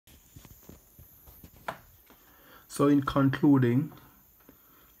So in concluding,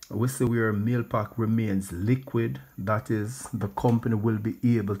 we see where MAILPAC remains liquid. That is, the company will be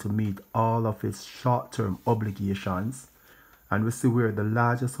able to meet all of its short-term obligations. And we see where the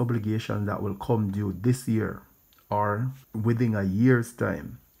largest obligation that will come due this year or within a year's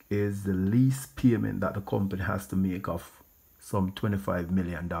time is the lease payment that the company has to make of some $25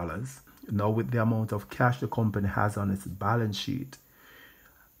 million. Now, with the amount of cash the company has on its balance sheet,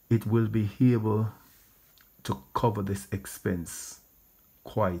 it will be able to cover this expense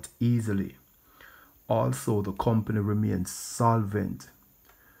quite easily. Also, the company remains solvent.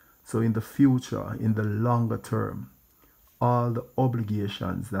 So in the future, in the longer term, all the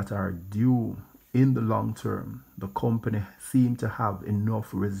obligations that are due in the long term, the company seems to have enough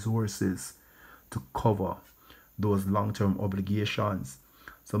resources to cover those long-term obligations.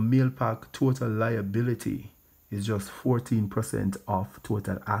 So MAILPAC total liability is just 14% of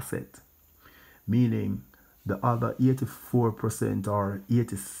total asset, meaning the other 84% or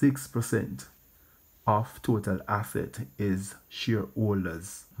 86% of total asset is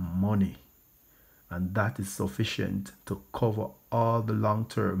shareholders' money. And that is sufficient to cover all the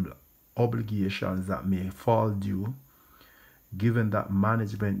long-term obligations that may fall due, given that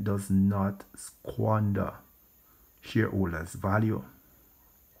management does not squander shareholders' value.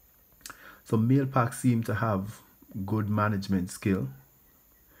 So MAILPAC seems to have good management skill,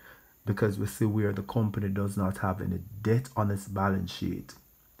 because we see where the company does not have any debt on its balance sheet.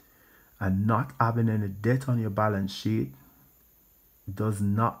 And not having any debt on your balance sheet does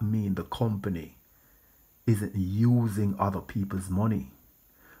not mean the company isn't using other people's money.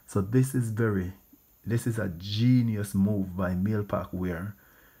 So this is a genius move by MAILPAC, where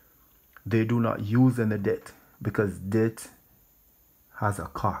they do not use any debt, because debt has a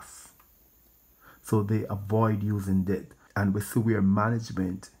cost. So they avoid using debt. And we see where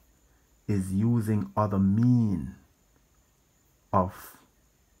management is using other means of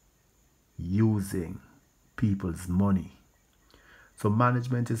using people's money. So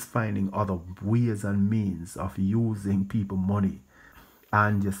management is finding other ways and means of using people's money.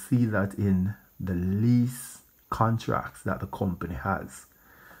 And you see that in the lease contracts that the company has.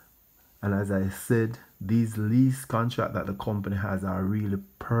 And as I said, these lease contracts that the company has are really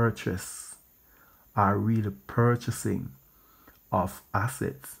purchasing of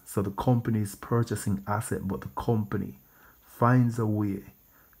assets. So the company is purchasing assets, but the company finds a way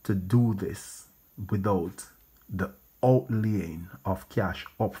to do this without the outlaying of cash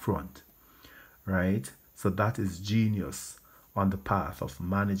upfront, right? So that is genius on the path of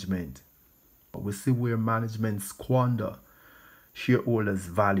management. But we see where management squander shareholders'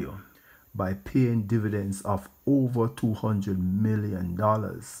 value by paying dividends of over $200 million.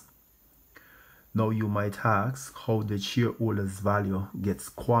 Now you might ask, how did shareholders' value get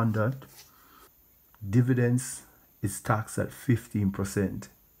squandered? Dividends is taxed at 15%.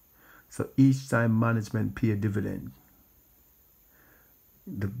 So each time management pay a dividend,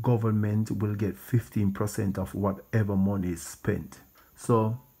 the government will get 15% of whatever money is spent.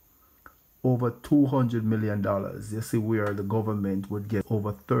 So over $200 million, you see where the government would get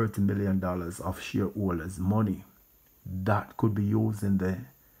over $30 million of shareholders' money. That could be used in the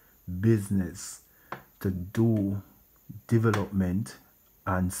business to do development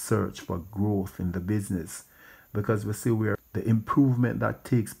and search for growth in the business, because we see where the improvement that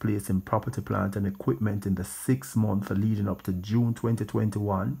takes place in property, plant and equipment in the 6 months leading up to June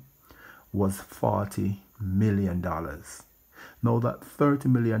 2021 was $40 million. Now that $30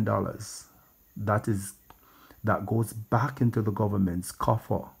 million that goes back into the government's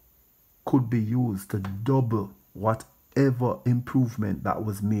coffer could be used to double whatever improvement that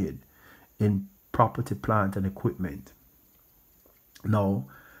was made in property, plant and equipment. Now,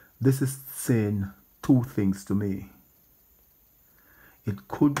 this is saying two things to me. It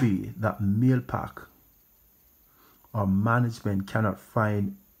could be that MAILPAC or management cannot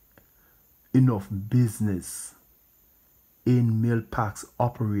find enough business in MAILPAC's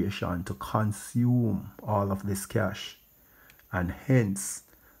operation to consume all of this cash, and hence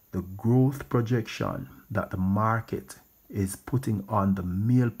the growth projection that the market is putting on the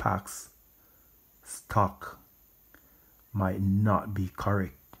MAILPAC's stock might not be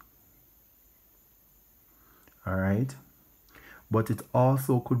correct. All right, but it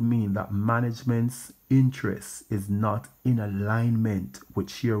also could mean that management's interest is not in alignment with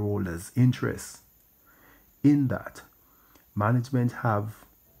shareholders' interests, in that management have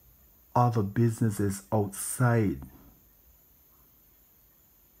other businesses outside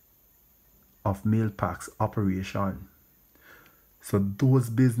of MAILPAC's operation. So those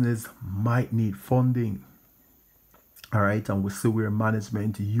businesses might need funding. All right, and we see where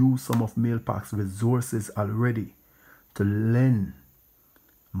management use some of MAILPAC's resources already to lend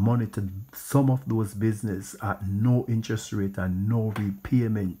money to some of those business at no interest rate and no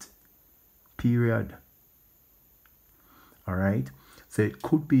repayment period. All right, so it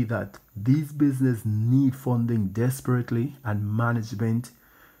could be that these business need funding desperately and management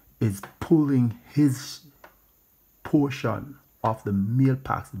is pulling his portion of the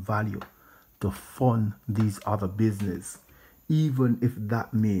MAILPAC's value to fund these other business, even if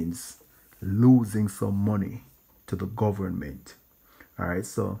that means losing some money to the government. All right,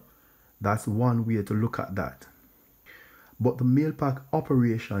 so that's one way to look at that. But the MAILPAC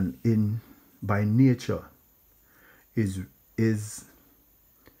operation by nature is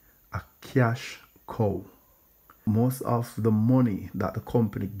a cash cow. Most of the money that the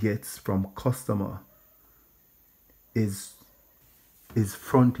company gets from customer is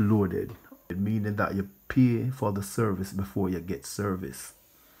front loaded, meaning that you pay for the service before you get service.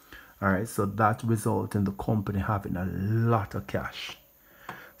 All right, so that results in the company having a lot of cash.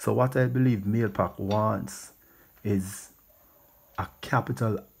 So what I believe MAILPAC wants is a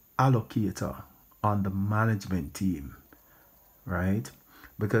capital allocator on the management team, right?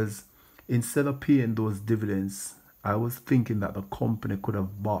 Because instead of paying those dividends, I was thinking that the company could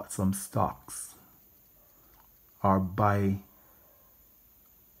have bought some stocks or buy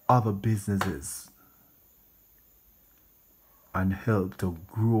other businesses and help to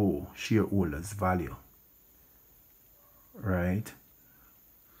grow shareholders' value, right?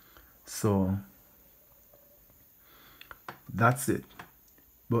 So that's it.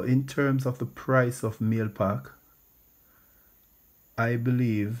 But in terms of the price of MAILPAC, I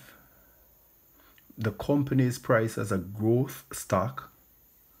believe the company is priced as a growth stock.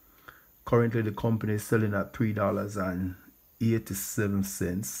 Currently, the company is selling at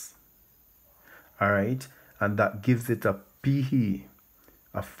 $3.87. All right, and that gives it a PE,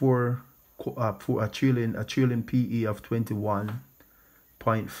 a trailing PE of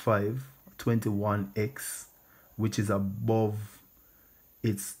 21.5, 21x, which is above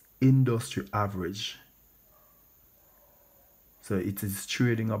its industry average. So it is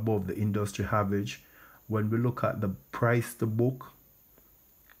trading above the industry average. When we look at the price to book,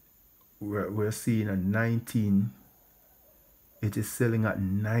 we're seeing a 19. It is selling at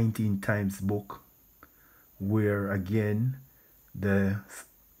 19 times book, where again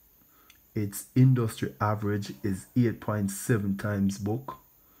its industry average is 8.7 times book.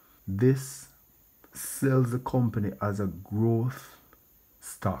 This sells the company as a growth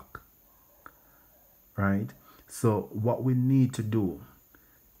stock, right? So what we need to do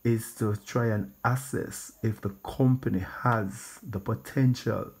is to try and assess if the company has the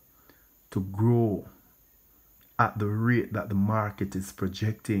potential to grow at the rate that the market is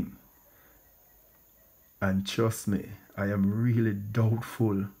projecting. And trust me, I am really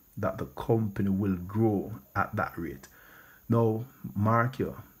doubtful that the company will grow at that rate. Now, mark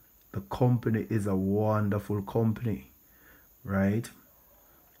you, the company is a wonderful company, right?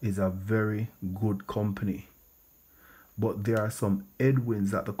 It's a very good company. But there are some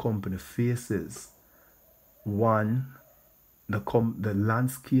headwinds that the company faces. One, the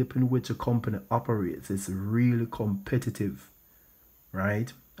landscape in which a company operates is really competitive,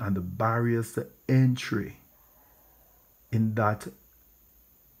 right? And the barriers to entry in that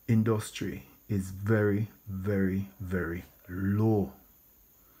industry is very, very, very low.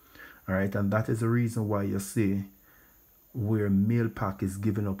 All right, and that is the reason why you see where MAILPAC is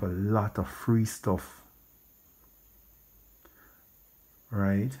giving up a lot of free stuff,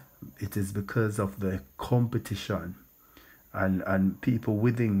 right? It is because of the competition, and people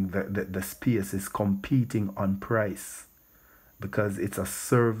within the space is competing on price, because it's a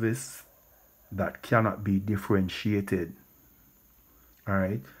service that cannot be differentiated. All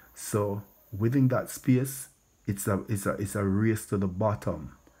right, so within that space, it's a race to the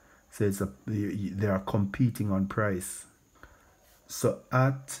bottom. So they are competing on price. So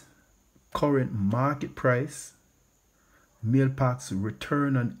at current market price, MAILPAC's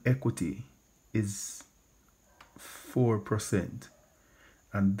return on equity is 4%,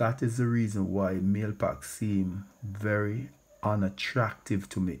 and that is the reason why MAILPAC seem very unattractive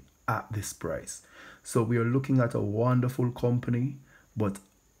to me at this price. So we are looking at a wonderful company, but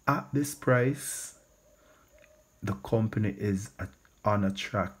at this price, the company is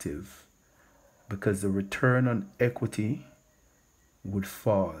unattractive because the return on equity would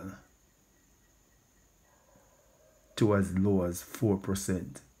fall to as low as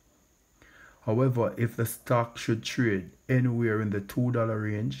 4%. However, if the stock should trade anywhere in the $2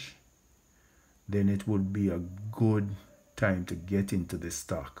 range, then it would be a good time to get into this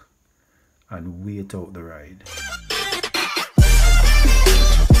stock and wait out the ride.